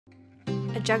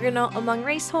juggernaut among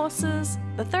racehorses,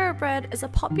 the Thoroughbred is a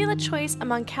popular choice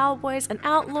among cowboys and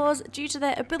outlaws due to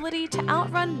their ability to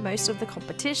outrun most of the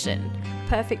competition,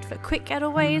 perfect for quick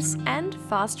getaways and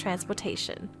fast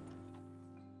transportation.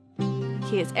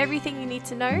 Here's everything you need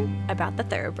to know about the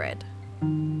Thoroughbred.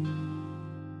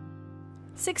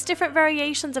 6 different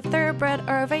variations of Thoroughbred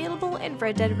are available in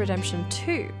Red Dead Redemption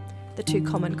 2. The 2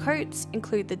 common coats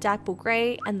include the Dapple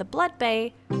Grey and the Blood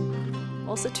Bay.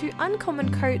 Also 2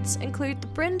 uncommon coats include the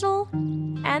Brindle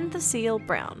and the Seal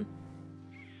Brown.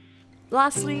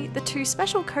 Lastly, the 2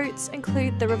 special coats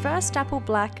include the Reverse Dapple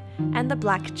Black and the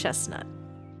Black Chestnut.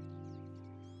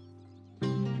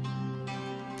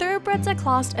 Thoroughbreds are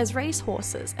classed as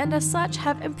racehorses and as such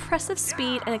have impressive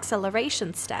speed and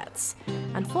acceleration stats.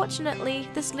 Unfortunately,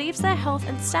 this leaves their health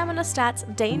and stamina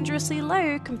stats dangerously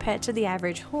low compared to the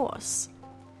average horse.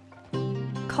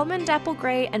 Common Dapple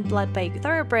Grey and Blood Bay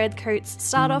Thoroughbred coats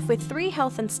start off with 3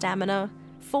 health and stamina,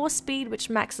 4 speed which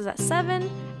maxes at 7,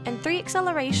 and 3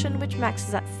 acceleration which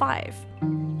maxes at 5.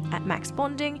 At max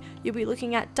bonding, you'll be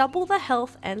looking at double the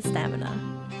health and stamina.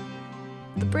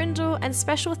 The Brindle and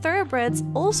Special Thoroughbreds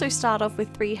also start off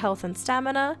with 3 health and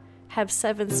stamina, have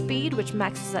 7 speed which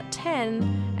maxes at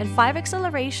 10, and 5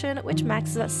 acceleration which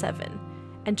maxes at 7.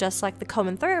 And just like the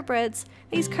common Thoroughbreds,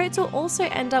 these coats will also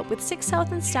end up with 6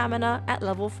 health and stamina at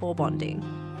level 4 bonding.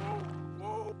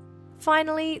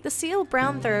 Finally, the Seal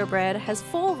Brown Thoroughbred has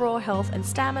 4 raw health and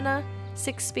stamina,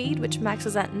 6 speed which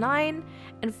maxes at 9,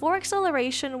 and 4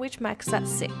 acceleration which maxes at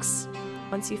 6.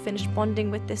 Once you finish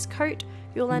bonding with this coat,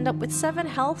 you'll end up with 7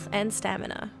 health and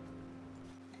stamina.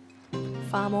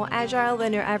 Far more agile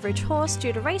than your average horse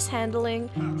due to race handling,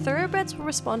 Thoroughbreds will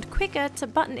respond quicker to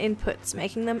button inputs,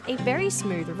 making them a very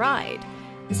smooth ride.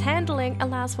 This handling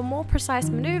allows for more precise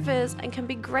maneuvers and can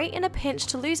be great in a pinch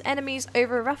to lose enemies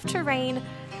over rough terrain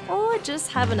or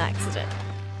just have an accident.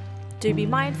 Do be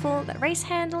mindful that race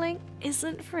handling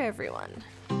isn't for everyone.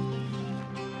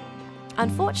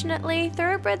 Unfortunately,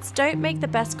 Thoroughbreds don't make the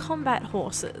best combat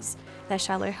horses. Their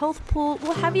shallow health pool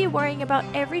will have you worrying about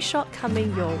every shot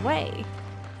coming your way.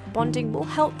 Bonding will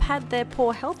help pad their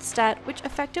poor health stat, which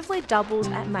effectively doubles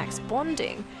at max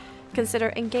bonding.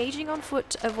 Consider engaging on foot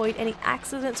to avoid any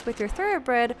accidents with your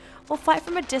Thoroughbred, or fight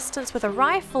from a distance with a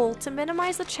rifle to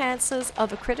minimize the chances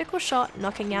of a critical shot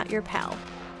knocking out your pal.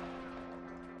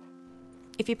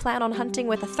 If you plan on hunting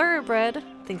with a Thoroughbred,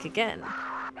 think again.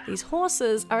 These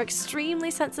horses are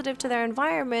extremely sensitive to their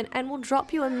environment and will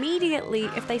drop you immediately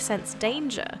if they sense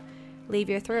danger. Leave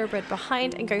your Thoroughbred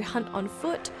behind and go hunt on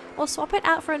foot, or swap it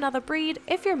out for another breed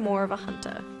if you're more of a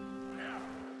hunter.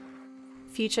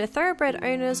 Future Thoroughbred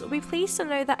owners will be pleased to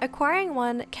know that acquiring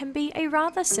one can be a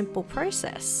rather simple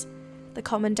process. The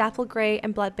common Dapple Grey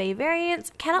and Blood Bay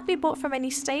variants cannot be bought from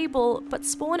any stable, but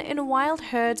spawn in wild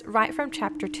herds right from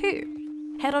Chapter 2.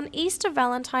 Head on east of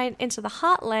Valentine into the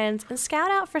Heartlands and scout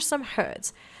out for some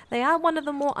herds. They are one of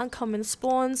the more uncommon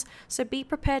spawns, so be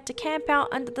prepared to camp out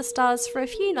under the stars for a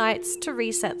few nights to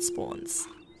reset spawns.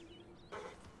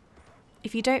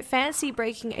 If you don't fancy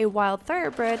breaking a wild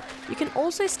Thoroughbred, you can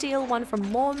also steal one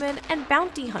from lawmen and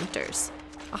bounty hunters.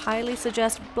 I highly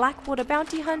suggest Blackwater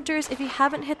bounty hunters if you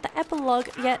haven't hit the epilogue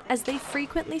yet, as they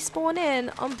frequently spawn in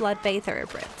on Blood Bay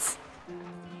Thoroughbreds.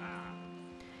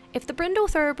 If the Brindle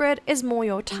Thoroughbred is more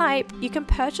your type, you can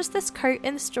purchase this coat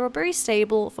in the Strawberry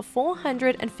Stable for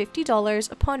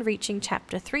 $450 upon reaching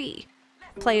Chapter 3.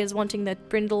 Players wanting the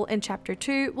Brindle in Chapter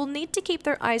 2 will need to keep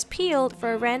their eyes peeled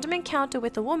for a random encounter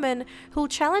with a woman who will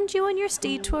challenge you and your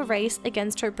steed to a race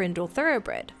against her Brindle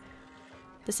Thoroughbred.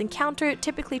 This encounter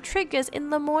typically triggers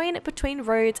in Lemoyne between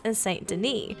Rhodes and Saint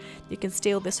Denis. You can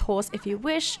steal this horse if you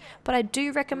wish, but I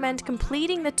do recommend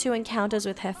completing the 2 encounters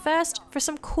with her first for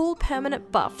some cool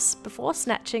permanent buffs before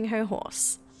snatching her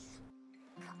horse.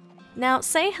 Now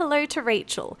say hello to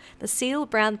Rachel, the Seal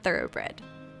Brown Thoroughbred.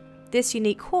 This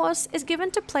unique horse is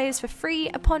given to players for free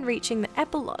upon reaching the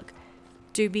epilogue.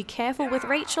 Do be careful with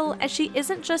Rachel, as she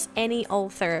isn't just any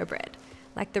old Thoroughbred.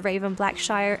 Like the Raven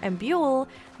Blackshire and Buell,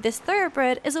 this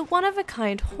Thoroughbred is a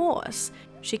one-of-a-kind horse.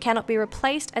 She cannot be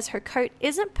replaced, as her coat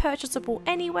isn't purchasable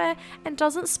anywhere and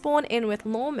doesn't spawn in with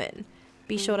lawmen.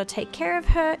 Be sure to take care of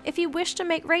her if you wish to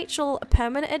make Rachel a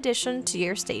permanent addition to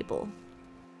your stable.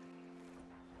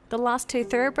 The last 2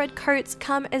 Thoroughbred coats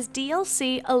come as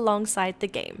DLC alongside the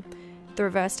game. The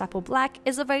Reverse Dapple Black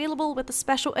is available with the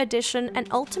Special Edition and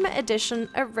Ultimate Edition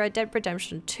of Red Dead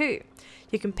Redemption 2.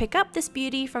 You can pick up this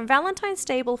beauty from Valentine's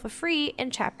Stable for free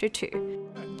in Chapter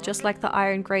 2. Just like the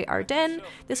Iron Grey Ardennes,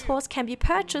 this horse can be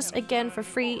purchased again for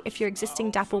free if your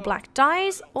existing Dapple Black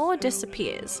dies or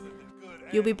disappears.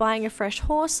 You'll be buying a fresh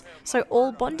horse, so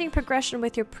all bonding progression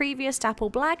with your previous Dapple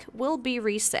Black will be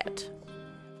reset.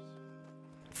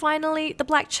 Finally, the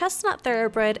Black Chestnut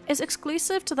Thoroughbred is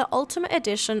exclusive to the Ultimate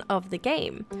Edition of the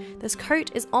game. This coat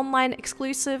is online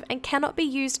exclusive and cannot be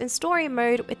used in story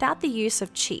mode without the use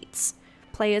of cheats.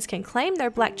 Players can claim their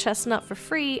Black Chestnut for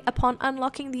free upon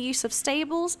unlocking the use of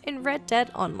stables in Red Dead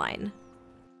Online.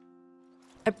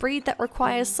 A breed that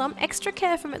requires some extra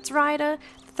care from its rider,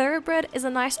 Thoroughbred is a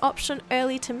nice option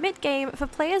early to mid-game for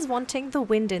players wanting the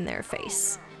wind in their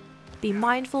face. Be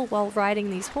mindful while riding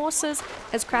these horses,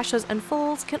 as crashes and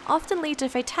falls can often lead to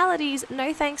fatalities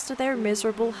no thanks to their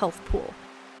miserable health pool.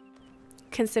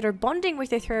 Consider bonding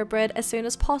with your Thoroughbred as soon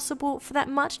as possible for that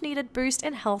much needed boost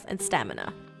in health and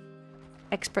stamina.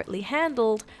 Expertly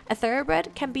handled, a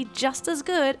Thoroughbred can be just as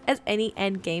good as any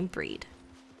endgame breed.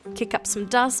 Kick up some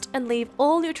dust and leave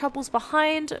all your troubles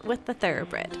behind with the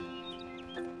Thoroughbred.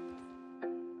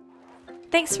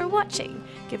 Thanks for watching,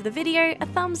 give the video a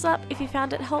thumbs up if you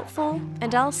found it helpful,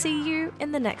 and I'll see you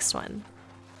in the next one.